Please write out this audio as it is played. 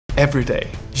Every day,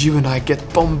 you and I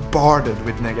get bombarded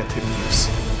with negative news.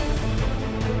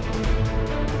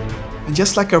 And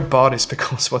just like our bodies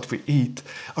becomes what we eat,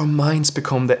 our minds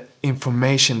become the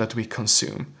information that we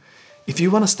consume. If you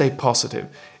want to stay positive,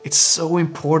 it's so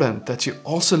important that you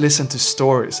also listen to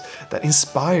stories that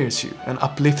inspires you and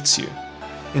uplifts you.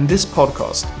 In this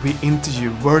podcast, we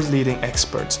interview world-leading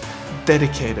experts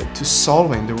dedicated to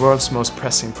solving the world's most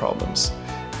pressing problems.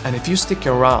 And if you stick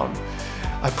around,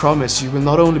 I promise you will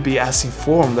not only be as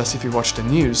informed as if you watch the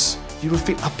news, you will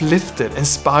feel uplifted,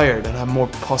 inspired, and have more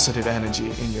positive energy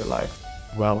in your life.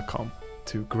 Welcome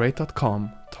to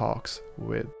Great.com Talks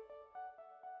with.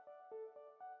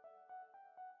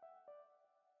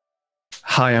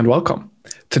 Hi and welcome.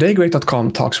 Today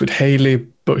Great.com talks with Haley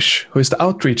Bush, who is the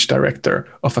outreach director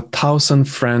of 1,000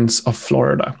 Friends of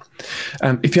Florida.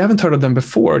 And if you haven't heard of them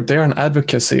before, they're an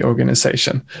advocacy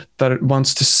organization that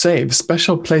wants to save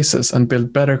special places and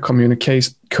build better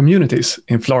communities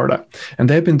in Florida. And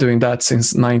they've been doing that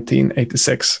since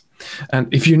 1986.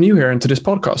 And if you're new here into this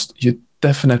podcast, you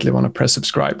definitely want to press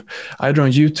subscribe, either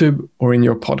on YouTube or in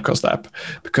your podcast app,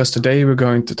 because today we're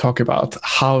going to talk about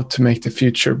how to make the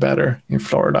future better in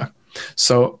Florida.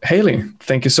 So, Haley,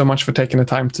 thank you so much for taking the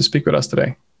time to speak with us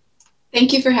today.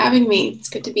 Thank you for having me. It's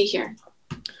good to be here.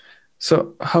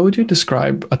 So, how would you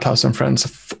describe 1,000 Friends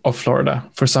of Florida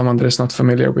for someone that is not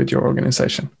familiar with your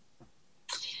organization?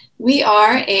 We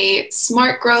are a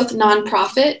smart growth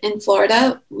nonprofit in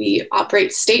Florida. We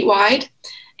operate statewide,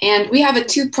 and we have a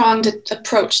two-pronged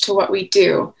approach to what we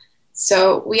do.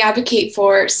 So we advocate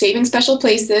for saving special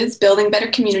places, building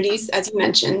better communities, as you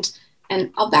mentioned. And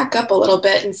I'll back up a little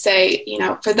bit and say,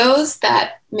 for those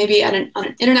that maybe on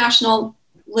an international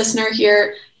listener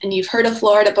here, and you've heard of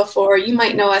Florida before, you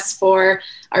might know us for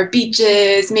our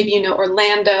beaches, maybe you know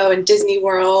Orlando and Disney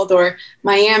World or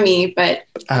Miami, but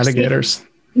alligators.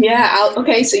 Yeah.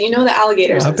 Okay. So you know the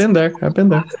alligators. I've been there. You've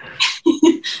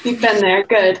been there.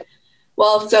 Good.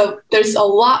 Well, so there's a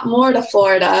lot more to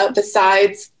Florida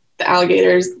besides the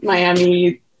alligators,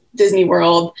 Miami, Disney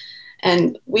World.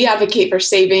 And we advocate for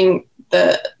saving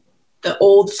the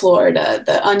old Florida,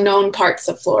 the unknown parts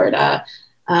of Florida,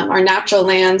 our natural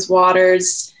lands,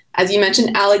 waters. As you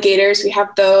mentioned, alligators, we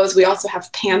have those. We also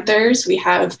have panthers. We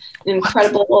have an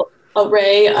incredible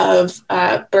array of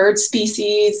bird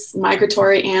species,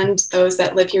 migratory and those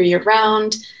that live here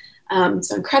year-round.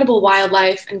 So incredible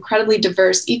wildlife, incredibly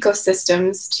diverse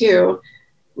ecosystems too.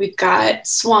 We've got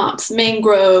swamps,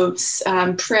 mangroves,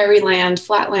 prairie land,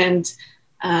 flatland.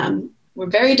 We're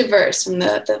very diverse from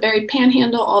the very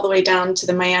panhandle all the way down to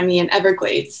the Miami and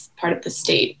Everglades part of the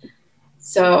state.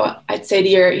 So I'd say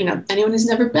to anyone who's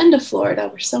never been to Florida,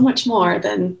 we're so much more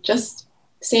than just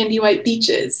sandy white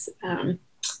beaches.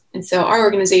 And so our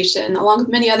organization, along with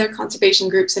many other conservation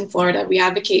groups in Florida, we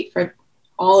advocate for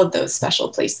all of those special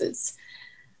places.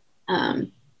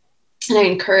 And I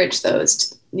encourage those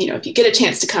to, if you get a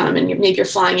chance to come and maybe you're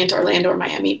flying into Orlando or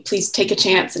Miami, please take a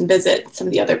chance and visit some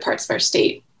of the other parts of our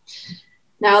state.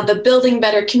 Now, the building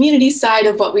better community side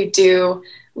of what we do,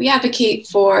 we advocate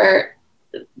for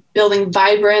building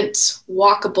vibrant,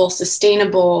 walkable,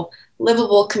 sustainable,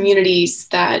 livable communities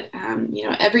that,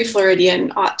 every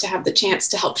Floridian ought to have the chance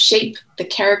to help shape the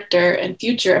character and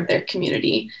future of their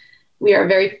community. We are a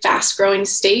very fast growing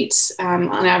state.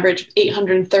 On average,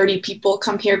 830 people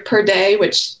come here per day,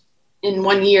 which in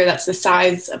 1 year, that's the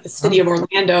size of the city of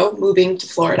Orlando moving to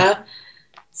Florida.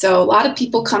 So a lot of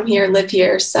people come here, live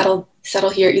here, settle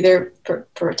here either for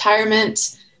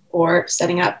retirement or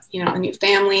setting up, a new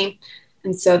family.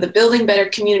 And so the building better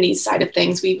communities side of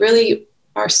things, we really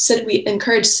we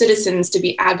encourage citizens to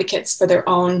be advocates for their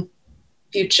own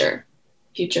future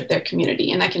of their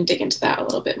community. And I can dig into that a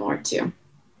little bit more too.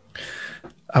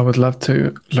 I would love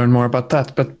to learn more about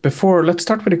that. But before, let's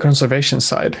start with the conservation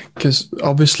side, because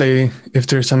obviously if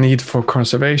there's a need for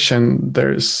conservation,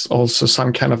 there's also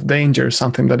some kind of danger,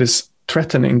 something that is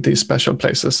threatening these special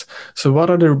places. So what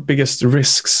are the biggest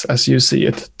risks as you see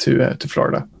it to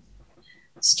Florida?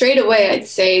 Straight away, I'd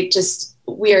say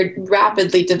we are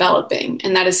rapidly developing,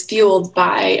 and that is fueled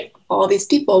by all these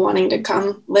people wanting to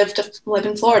come live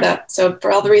in Florida. So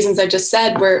for all the reasons I just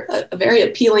said, we're a very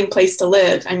appealing place to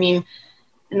live. I mean,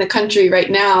 in the country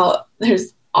right now,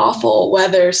 there's awful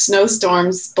weather,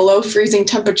 snowstorms, below freezing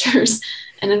temperatures.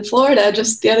 And in Florida,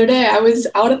 just the other day, I was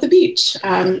out at the beach.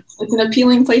 It's an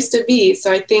appealing place to be.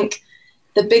 So I think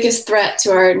the biggest threat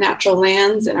to our natural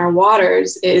lands and our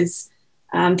waters is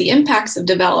the impacts of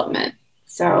development.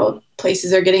 So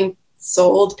places are getting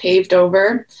sold, paved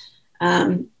over.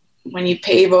 When you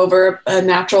pave over a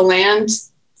natural land,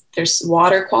 there's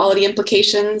water quality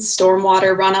implications,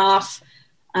 stormwater runoff,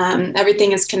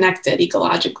 Everything is connected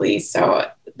ecologically. So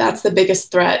that's the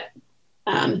biggest threat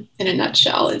in a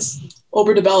nutshell, is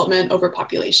overdevelopment,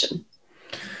 overpopulation.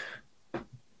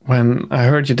 When I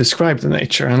heard you describe the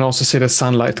nature and also see the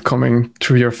sunlight coming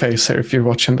through your face here, if you're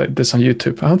watching this on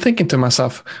YouTube, I'm thinking to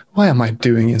myself, why am I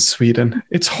doing in Sweden?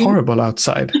 It's horrible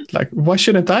outside. Like, why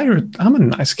shouldn't I'm a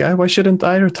nice guy. Why shouldn't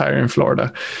I retire in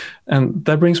Florida? And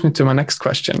that brings me to my next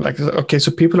question. Like, okay,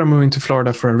 so people are moving to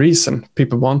Florida for a reason.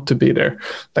 People want to be there.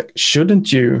 Like,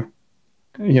 shouldn't you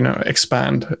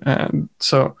expand? And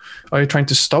so are you trying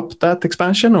to stop that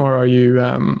expansion, or are you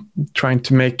trying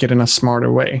to make it in a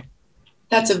smarter way?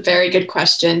 That's a very good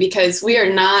question, because we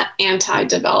are not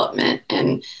anti-development,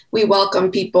 and we welcome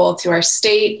people to our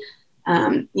state.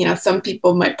 Some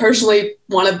people might personally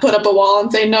want to put up a wall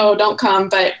and say, no, don't come.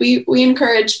 But we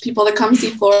encourage people to come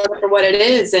see Florida for what it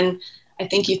is. And I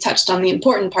think you touched on the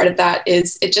important part of that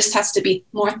is it just has to be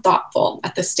more thoughtful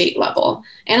at the state level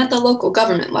and at the local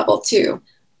government level too.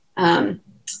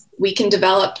 We can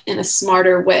develop in a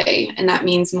smarter way, and that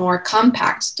means more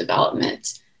compact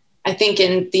development. I think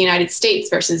in the United States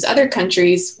versus other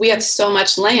countries, we have so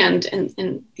much land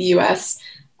in the US.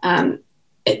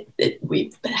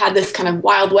 We've had this kind of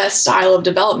Wild West style of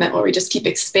development where we just keep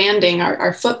expanding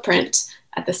our footprint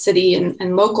at the city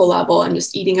and local level and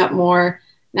just eating up more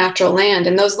natural land.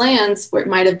 And those lands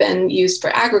might have been used for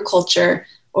agriculture,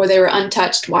 or they were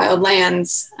untouched wild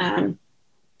lands. And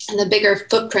the bigger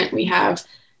footprint we have,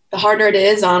 the harder it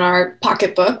is on our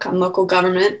pocketbook, on local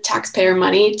government, taxpayer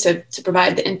money to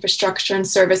provide the infrastructure and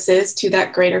services to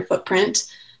that greater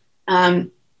footprint.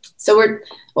 So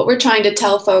what we're trying to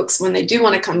tell folks when they do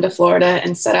want to come to Florida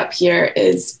and set up here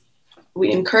is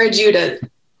we encourage you to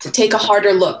take a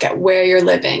harder look at where you're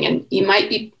living. And you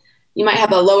might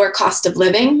have a lower cost of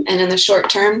living, and in the short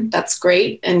term, that's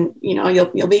great. And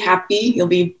you'll be happy, you'll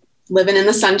be living in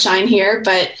the sunshine here.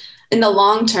 But in the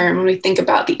long term, when we think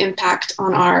about the impact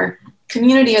on our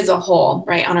community as a whole,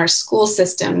 right, on our school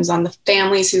systems, on the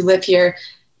families who live here,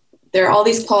 there are all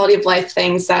these quality of life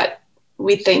things that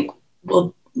we think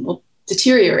will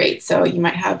deteriorate. So you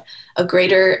might have a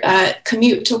greater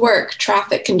commute to work,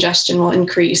 traffic congestion will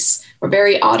increase. We're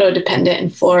very auto dependent in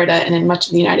Florida and in much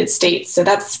of the United States. So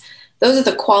those are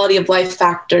the quality of life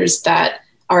factors that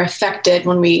are affected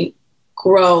when we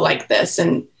grow like this.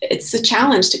 And it's a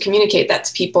challenge to communicate that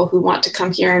to people who want to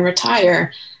come here and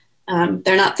retire.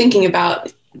 They're not thinking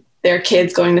about their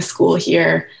kids going to school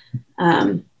here.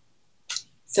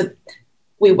 So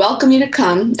we welcome you to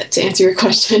come, to answer your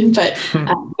question, but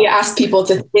we ask people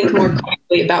to think more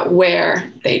critically about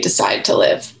where they decide to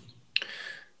live.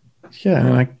 Yeah,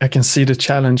 and I can see the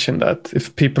challenge in that.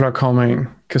 If people are coming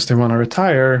because they want to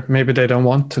retire, maybe they don't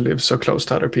want to live so close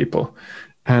to other people.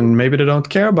 And maybe they don't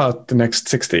care about the next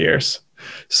 60 years.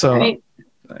 So right.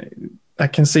 I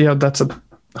can see how that's a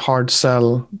hard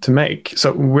sell to make.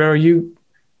 So where are you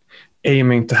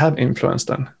aiming to have influence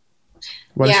then?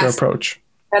 What is your approach?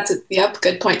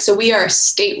 Good point. So we are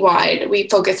statewide. We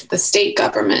focus at the state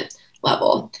government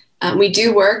level. We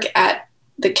do work at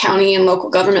the county and local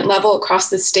government level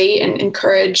across the state and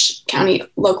encourage county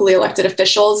locally elected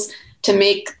officials to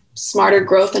make smarter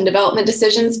growth and development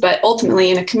decisions. But ultimately,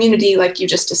 in a community like you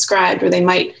just described, where they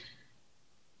might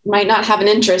not have an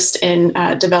interest in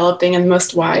developing in the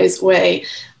most wise way,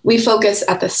 we focus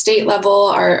at the state level.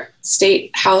 Our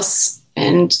state House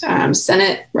and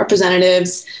Senate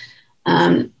representatives.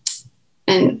 And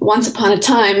once upon a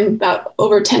time, about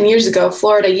over 10 years ago,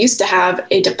 Florida used to have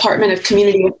a Department of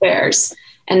Community Affairs.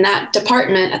 And that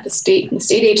department at the state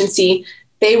agency,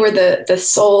 they were the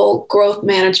sole growth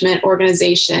management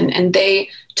organization. And they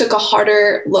took a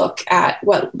harder look at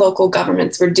what local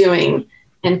governments were doing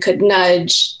and could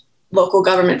nudge local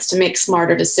governments to make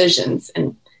smarter decisions.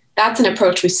 And that's an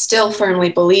approach we still firmly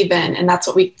believe in. And that's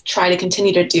what we try to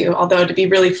continue to do. Although, to be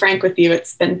really frank with you,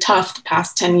 it's been tough the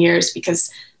past 10 years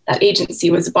because that agency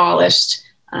was abolished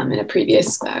in a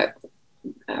previous,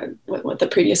 with the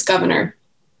previous governor.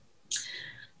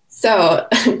 So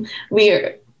we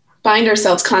find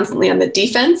ourselves constantly on the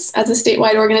defense as a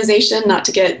statewide organization, not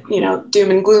to get, doom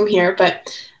and gloom here,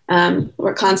 but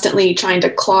we're constantly trying to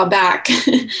claw back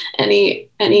any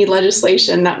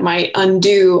legislation that might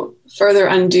further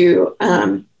undo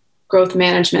growth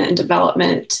management and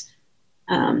development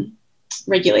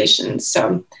regulations.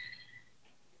 So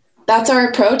that's our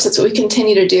approach. That's what we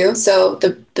continue to do. So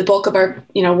the bulk of our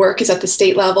work is at the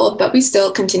state level, but we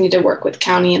still continue to work with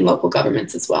county and local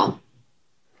governments as well.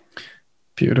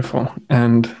 Beautiful.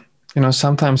 And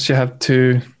sometimes you have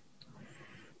to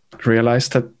realize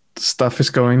that stuff is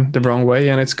going the wrong way,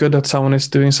 and it's good that someone is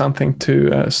doing something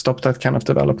to stop that kind of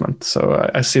development. So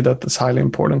I see that as highly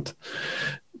important.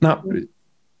 Now,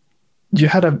 you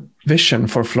had a vision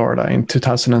for Florida in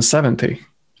 2070.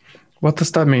 What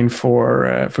does that mean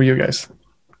for you guys?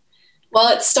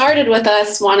 Well, it started with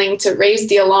us wanting to raise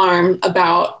the alarm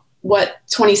about what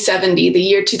 2070, the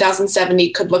year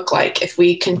 2070, could look like if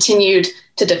we continued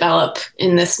to develop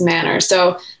in this manner.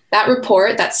 So that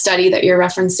report, that study that you're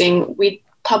referencing, we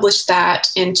published that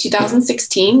in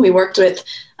 2016. We worked with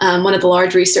one of the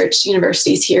large research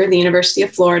universities here, the University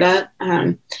of Florida,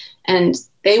 and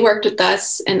they worked with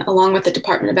us and along with the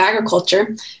Department of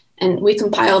Agriculture, and we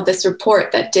compiled this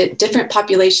report that did different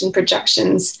population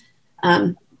projections.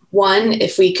 One,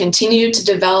 if we continued to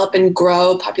develop and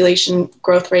grow, population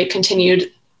growth rate continued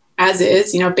as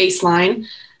is, baseline.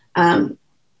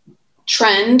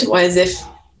 Trend was if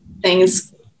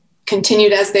things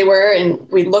continued as they were and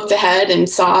we looked ahead and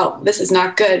saw this is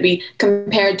not good. We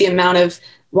compared the amount of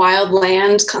wild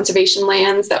land, conservation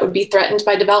lands that would be threatened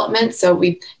by development. So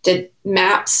we did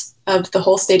maps of the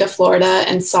whole state of Florida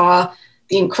and saw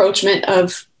the encroachment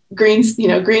of green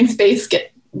space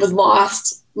was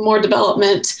lost, more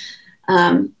development.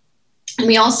 And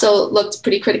we also looked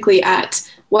pretty critically at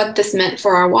what this meant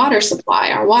for our water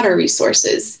supply, our water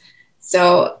resources.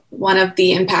 So one of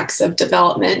the impacts of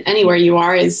development anywhere you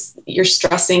are is you're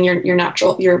stressing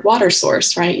your water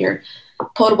source, right? Your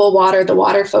potable water, the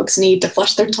water folks need to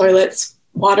flush their toilets,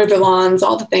 water their lawns,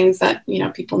 all the things that,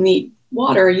 people need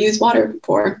water or use water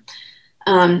for.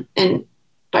 And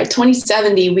by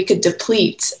 2070, we could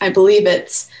deplete, I believe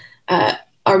it's,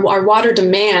 our water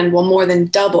demand will more than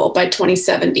double by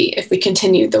 2070 if we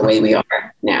continue the way we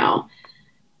are now.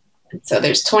 And so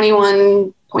there's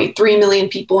 21.3 million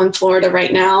people in Florida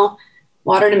right now,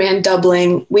 water demand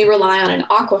doubling. We rely on an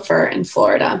aquifer in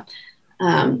Florida.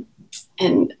 And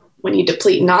when you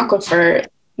deplete an aquifer,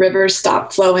 rivers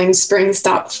stop flowing, springs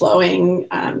stop flowing.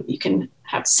 You can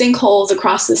have sinkholes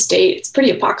across the state. It's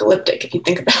pretty apocalyptic if you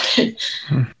think about it.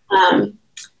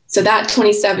 So that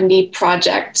 2070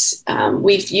 project,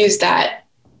 we've used that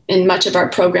in much of our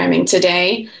programming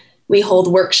today. We hold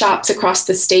workshops across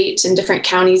the state in different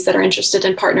counties that are interested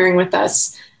in partnering with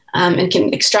us, and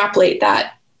can extrapolate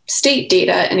that state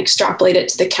data and extrapolate it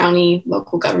to the county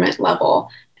local government level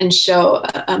and show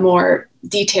a more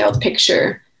detailed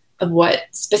picture of what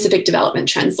specific development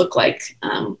trends look like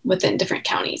within different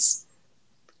counties.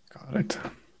 Got it.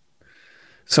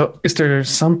 So is there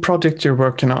some project you're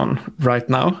working on right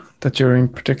now that you're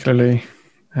particularly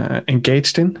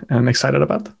engaged in and excited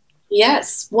about?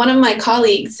 Yes. One of my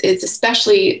colleagues is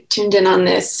especially tuned in on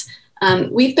this.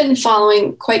 We've been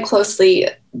following quite closely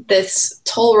this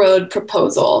toll road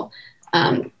proposal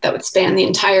that would span the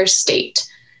entire state.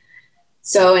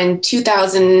 So in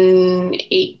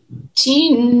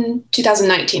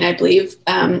 2019, I believe,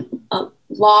 a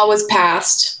law was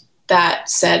passed that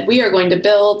said we are going to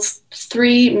build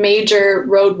 3 major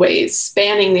roadways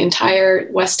spanning the entire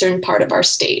western part of our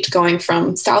state, going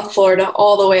from South Florida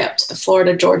all the way up to the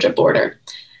Florida-Georgia border.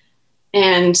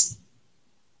 And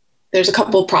there's a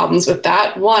couple of problems with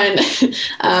that. One,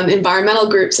 environmental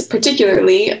groups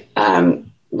particularly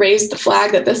raised the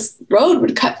flag that this road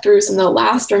would cut through some of the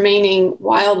last remaining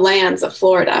wild lands of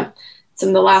Florida, some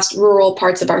of the last rural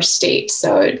parts of our state.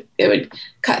 So it would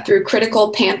cut through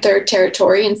critical panther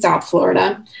territory in South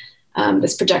Florida,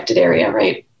 this projected area,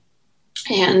 right?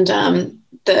 And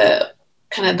the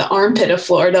kind of the armpit of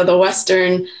Florida, the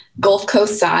western Gulf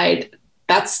Coast side,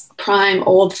 that's prime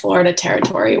old Florida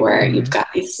territory where you've got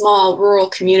these small rural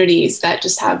communities that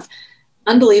just have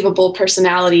unbelievable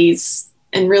personalities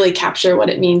and really capture what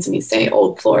it means when you say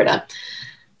old Florida.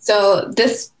 So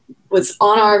this was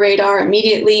on our radar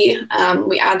immediately.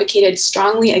 We advocated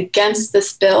strongly against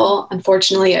this bill.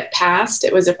 Unfortunately, it passed.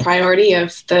 It was a priority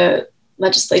of the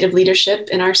legislative leadership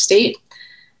in our state.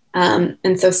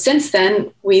 And so since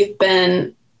then, we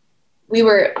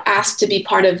were asked to be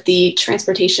part of the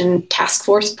transportation task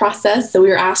force process. So we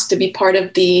were asked to be part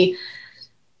of the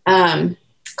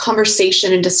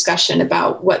conversation and discussion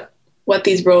about what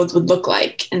these roads would look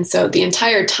like. And so the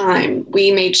entire time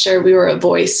we made sure we were a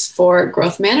voice for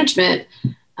growth management,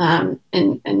 and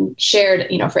shared,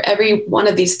 for every one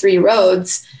of these 3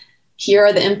 roads, here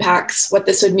are the impacts, what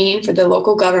this would mean for the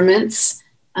local governments,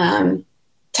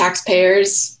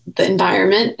 taxpayers, the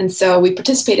environment. And so we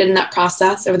participated in that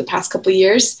process over the past couple of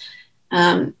years.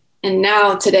 And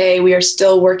now today we are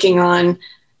still working on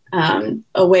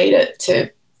a way to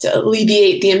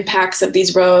alleviate the impacts of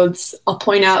these roads. I'll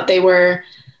point out they were,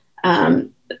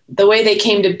 the way they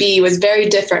came to be was very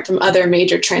different from other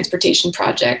major transportation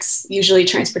projects. Usually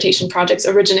transportation projects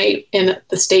originate in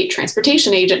the state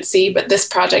transportation agency, but this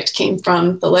project came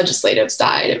from the legislative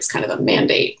side. It was kind of a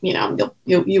mandate,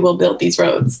 you will build these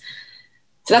roads.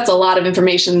 So that's a lot of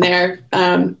information there.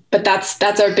 But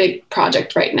that's our big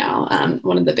project right now.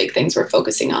 One of the big things we're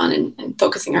focusing on and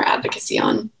focusing our advocacy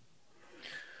on.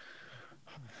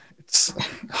 It's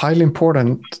highly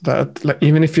important that, like,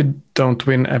 even if you don't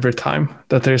win every time,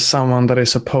 that there is someone that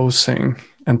is opposing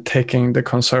and taking the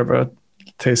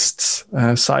conservatists'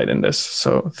 side in this.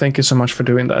 So thank you so much for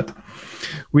doing that.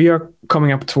 We are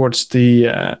coming up towards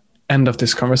the end of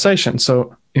this conversation.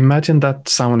 So imagine that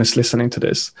someone is listening to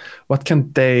this. What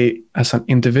can they, as an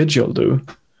individual, do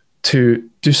to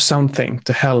do something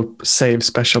to help save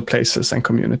special places and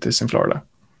communities in Florida?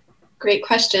 Great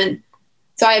question.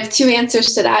 So I have two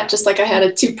answers to that, just like I had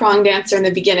a two-pronged answer in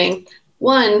the beginning.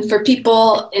 One, for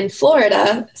people in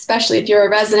Florida, especially if you're a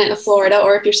resident of Florida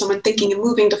or if you're someone thinking of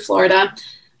moving to Florida,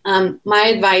 my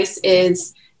advice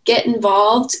is get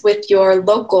involved with your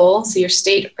local, so your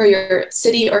state or your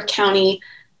city or county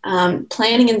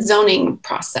planning and zoning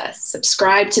process.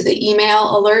 Subscribe to the email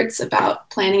alerts about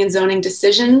planning and zoning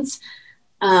decisions.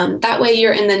 That way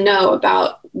you're in the know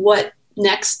about what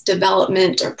next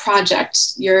development or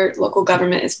project your local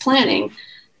government is planning.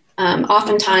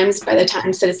 Oftentimes, by the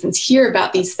time citizens hear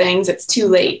about these things, it's too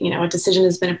late. A decision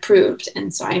has been approved.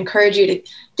 And so I encourage you to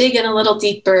dig in a little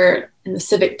deeper in the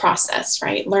civic process,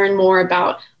 right? Learn more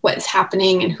about what is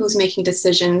happening and who's making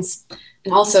decisions.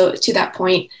 And also, to that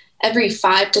point, every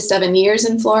 5 to 7 years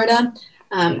in Florida,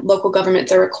 local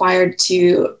governments are required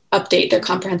to update their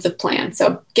comprehensive plan.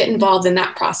 So get involved in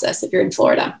that process if you're in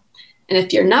Florida. And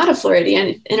if you're not a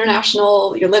Floridian,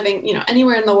 international, you're living,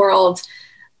 anywhere in the world,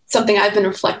 something I've been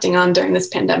reflecting on during this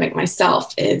pandemic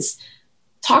myself is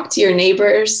talk to your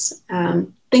neighbors.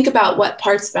 Think about what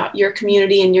parts about your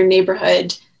community and your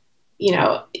neighborhood,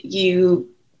 you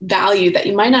value that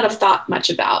you might not have thought much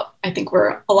about. I think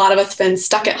a lot of us have been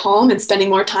stuck at home and spending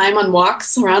more time on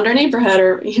walks around our neighborhood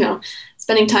or,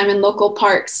 spending time in local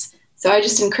parks. So I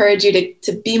just encourage you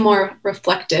to be more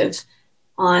reflective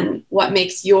on what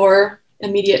makes your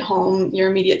immediate home, your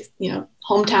immediate,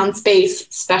 hometown space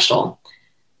special.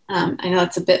 I know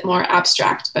it's a bit more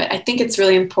abstract, but I think it's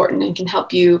really important and can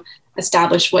help you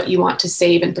establish what you want to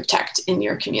save and protect in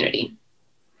your community.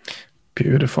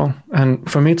 Beautiful. And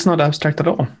for me, it's not abstract at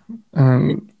all.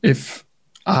 If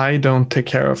I don't take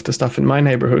care of the stuff in my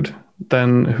neighborhood,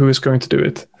 then who is going to do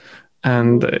it?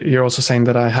 And you're also saying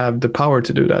that I have the power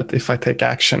to do that if I take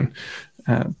action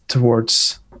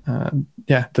towards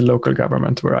the local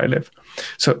government where I live.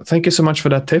 So thank you so much for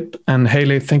that tip. And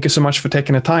Hayley, thank you so much for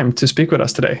taking the time to speak with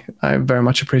us today. I very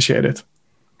much appreciate it.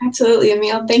 Absolutely,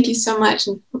 Emil. Thank you so much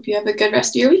and hope you have a good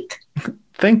rest of your week.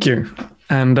 Thank you.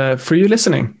 And for you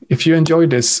listening, if you enjoyed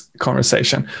this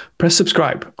conversation, press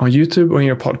subscribe on YouTube or in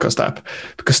your podcast app,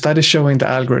 because that is showing the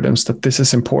algorithms that this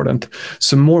is important.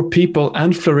 So more people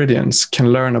and Floridians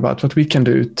can learn about what we can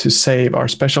do to save our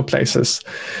special places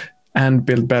and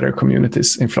build better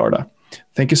communities in Florida.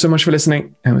 Thank you so much for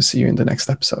listening, and we'll see you in the next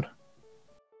episode.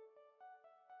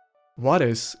 What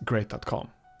is great.com?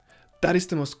 That is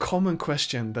the most common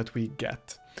question that we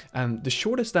get. And the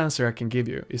shortest answer I can give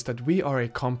you is that we are a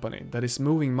company that is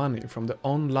moving money from the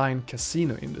online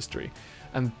casino industry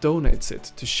and donates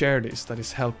it to charities that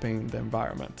is helping the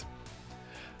environment.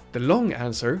 The long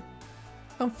answer,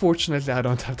 unfortunately, I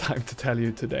don't have time to tell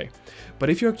you today. But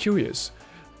if you're curious,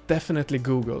 definitely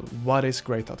Google what is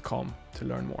great.com to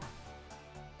learn more.